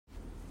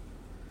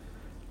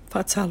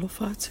Fatalo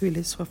fatu I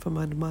le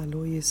swafamana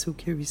malo Iesu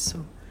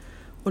Keriso.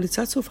 O le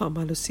tatu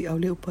whamalo si au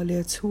le upale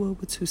atua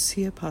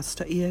watusia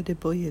pasta ia de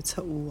boye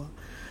taua.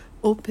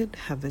 Open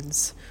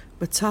heavens.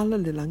 Matala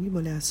le langi mo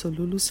le aso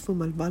lulus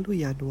fumalmalu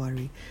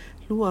IANUARI.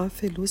 Lua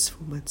fe lus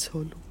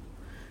fumatolu.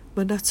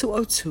 Manatu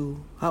Autu.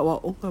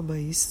 Aoaoga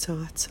mai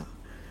Tagata.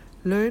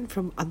 Learn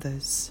from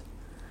others.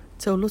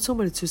 Tauloto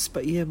mo le Tusi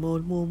Paia I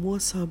Muamua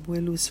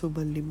Samuelu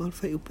fumalima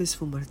faitau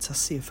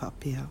fumartasi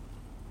faateia.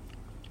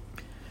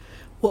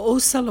 Wa o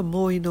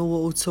salamō ina wa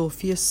o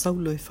tofia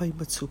Saulo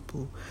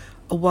faimatupu.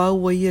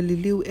 Aoaoga I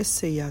liliu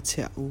ia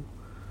te au.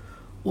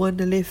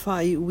 Uina le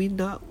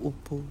uina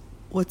upu.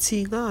 Wa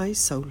tigā I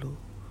Saulo.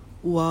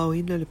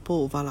 Aoina le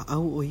vala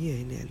o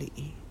I le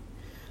alii.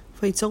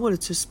 Faitauga le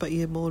Tusi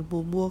Paia I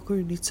Muamua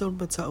Korinito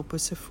matau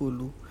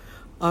pasefulu.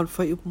 Al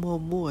Upu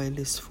Muamua I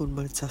le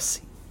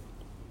fumartasi.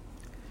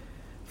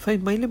 Fai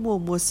mai le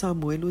Muamua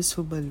Samuelu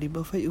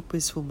fumalima faitau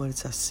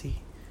fumartasi.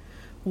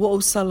 Wa o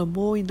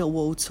salamō ina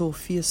wa o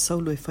tofia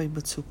Saulo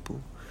faimatupu.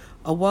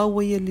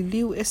 Aoaoga I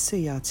liliu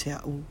ia te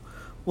au.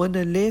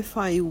 Wana le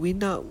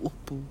uina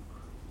upu.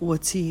 Ua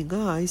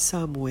tigā I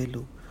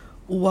Samuelu.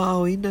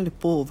 Aoina le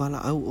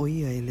vala o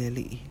I le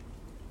alii.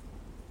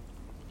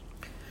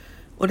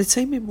 O le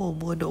taimi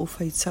Muamua na o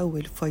faitau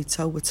le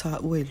fuaitau wa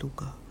tāua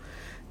luga.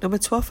 Na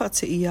matua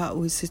faateia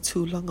o I se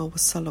tulaga wa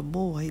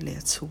salamō ai le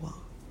atua.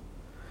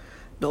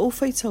 Na o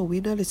faitau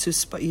ina le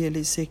Tusi Paia I le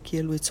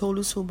Ezekielu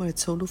tolu suma le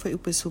tolu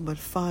faitau suma le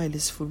faa le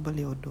sifuma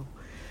le ono.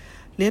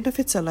 Le ana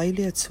fetalai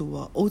le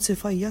atua o te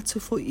fai atu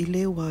fo I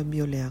le wa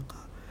mioleanga.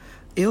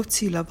 E o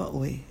ti lava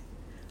oe.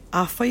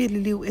 A fai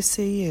liliu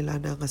ia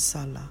lana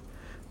ngasala.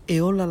 E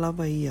ola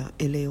lava ia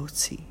e le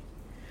oti.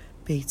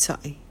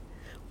 Peitai.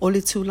 O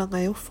le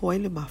tūlanga e o foi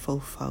le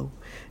mafaufau.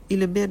 I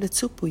le mea na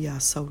tupu ia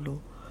Saulo.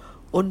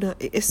 Ona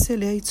e ese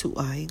le aitu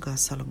ai ngā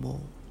salamō.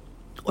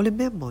 O le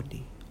mea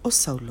moni. O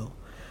Saulo.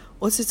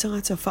 O se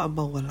tangata wha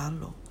maua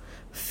lalo.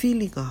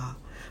 Whilinga.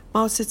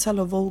 Ma o se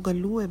tala vouga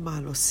lue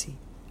malosi.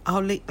 Ao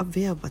le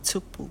avea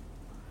matupu.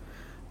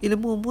 I le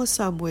Muamua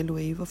Samuelu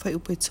e iwa fai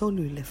upe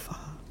tolu I le wha.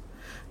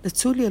 Na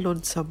tuli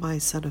alon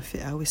tamai sana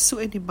whea e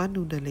sue ni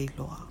manu na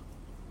leiloa.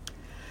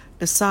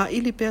 Na sa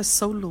ili bea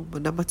Saulo ma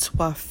na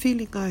matua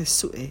whilinga e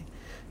sue.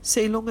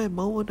 Se ilonga e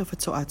maua na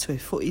whato atu e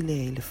fo I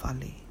le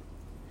whale.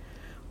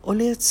 O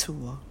le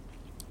atua.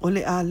 O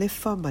le a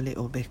lefa ma le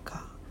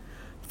omeka.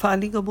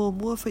 Whaalinga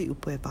Muamua fai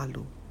upe e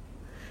malu.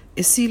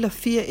 E sila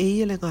fia e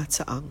ia le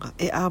ngata anga.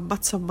 E a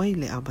mata mai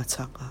le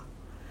amatanga.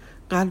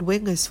 Ngā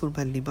luenga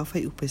isfulma lima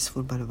fai upe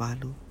isfulma le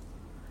walu.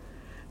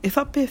 E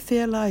whapea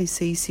whea la I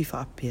se isi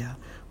whapea.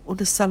 O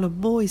na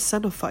salamō I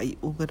sana whai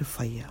unga na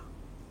whaia.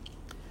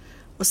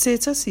 O se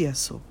tasi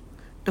aso.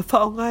 Na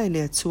whaonga e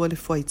le atua le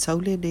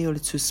fuaitau le nei o le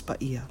Tusi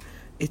Paia.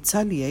 E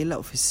tali e la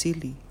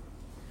ofisili.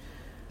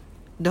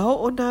 Na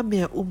o na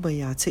mea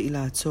umaya te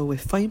ila ato e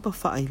whaima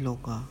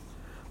whaailonga.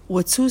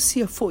 Ua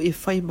tusia fo e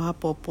whai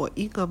mahapopo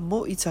inga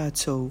mo I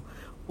tātou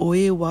o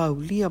e wau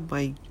lia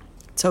mai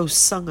tau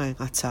sanga e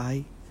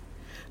ngatai.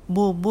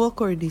 Muamua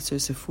Korinito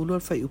se fulu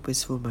al whai upe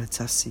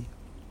fuaitau.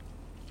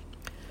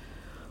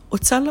 O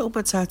tala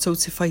uma tātou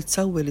te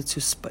faitau e le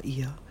Tusi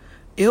Paia.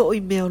 E o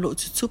I mea lo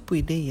tutupu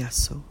I nei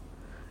aso.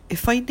 E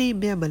whai nei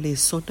mea ma le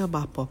sona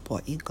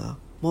mahapopo inga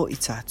mo I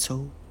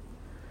tātou.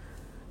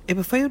 E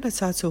mawhai ona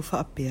tātou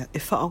whaapea e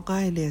whaonga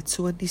e le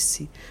atua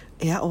nisi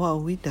e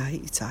aoaoina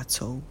I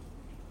tātou.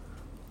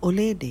 O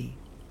le nei,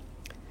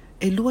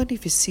 e lua ni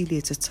fesili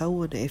e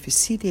tatau ana e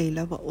fesili e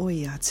lava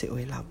oe a te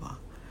oe lava.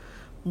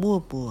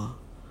 Muamua.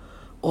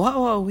 O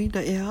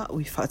aoaoina e a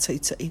ui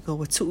whaataita inga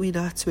wa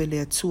tuuina atu e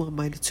le atua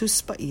mai le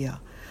Tusi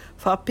Paia.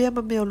 Whaapea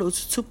ma mea lo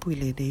tutupu I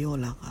le nei o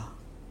langa.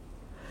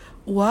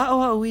 Ua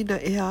aoaoina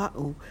e a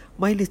au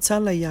mai le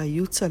tala ia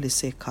Iuta le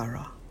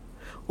Sekara.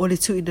 O le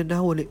tuuina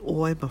nau o le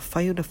oe ma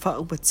whai ona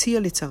whaumatia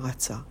le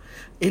tangata.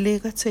 E le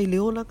ngata I le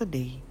o langa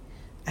nei.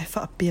 E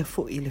whaapea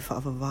fo I le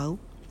whaavavau.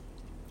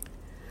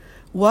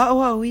 Wa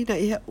aoaoina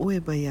e a oe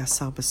mai a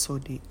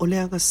Samasoni, o le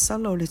anga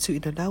sala o le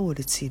tuina nau o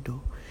le tino.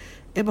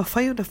 E ma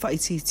whai ona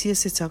whaititia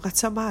se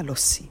tangata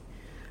maalosi,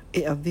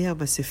 e a mea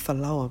ma se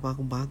whalau a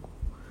mangu.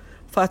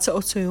 Whaata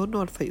oto e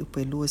ono al whai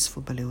upe luas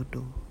fumale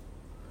ono.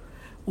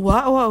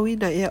 Wa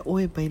aoaoina e a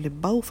oe mai le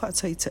mau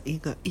whaataita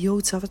inga I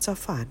o tawata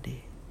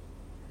whane.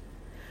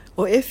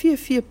 O e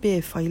fia pe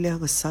e whai le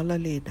anga sala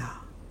le nā.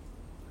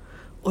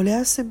 O le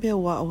ase mea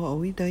wa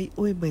aoaoina I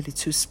oe mai le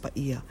Tusi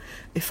Paia,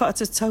 e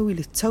whaata tau I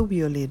le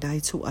taumi o le nai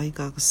tu ai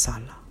ngā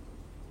sala.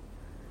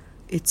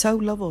 E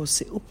tau lava o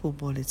se upu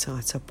mo le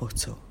tangata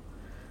poto.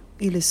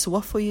 I le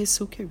suafo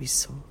Iesu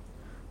Keriso.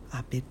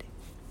 Amen.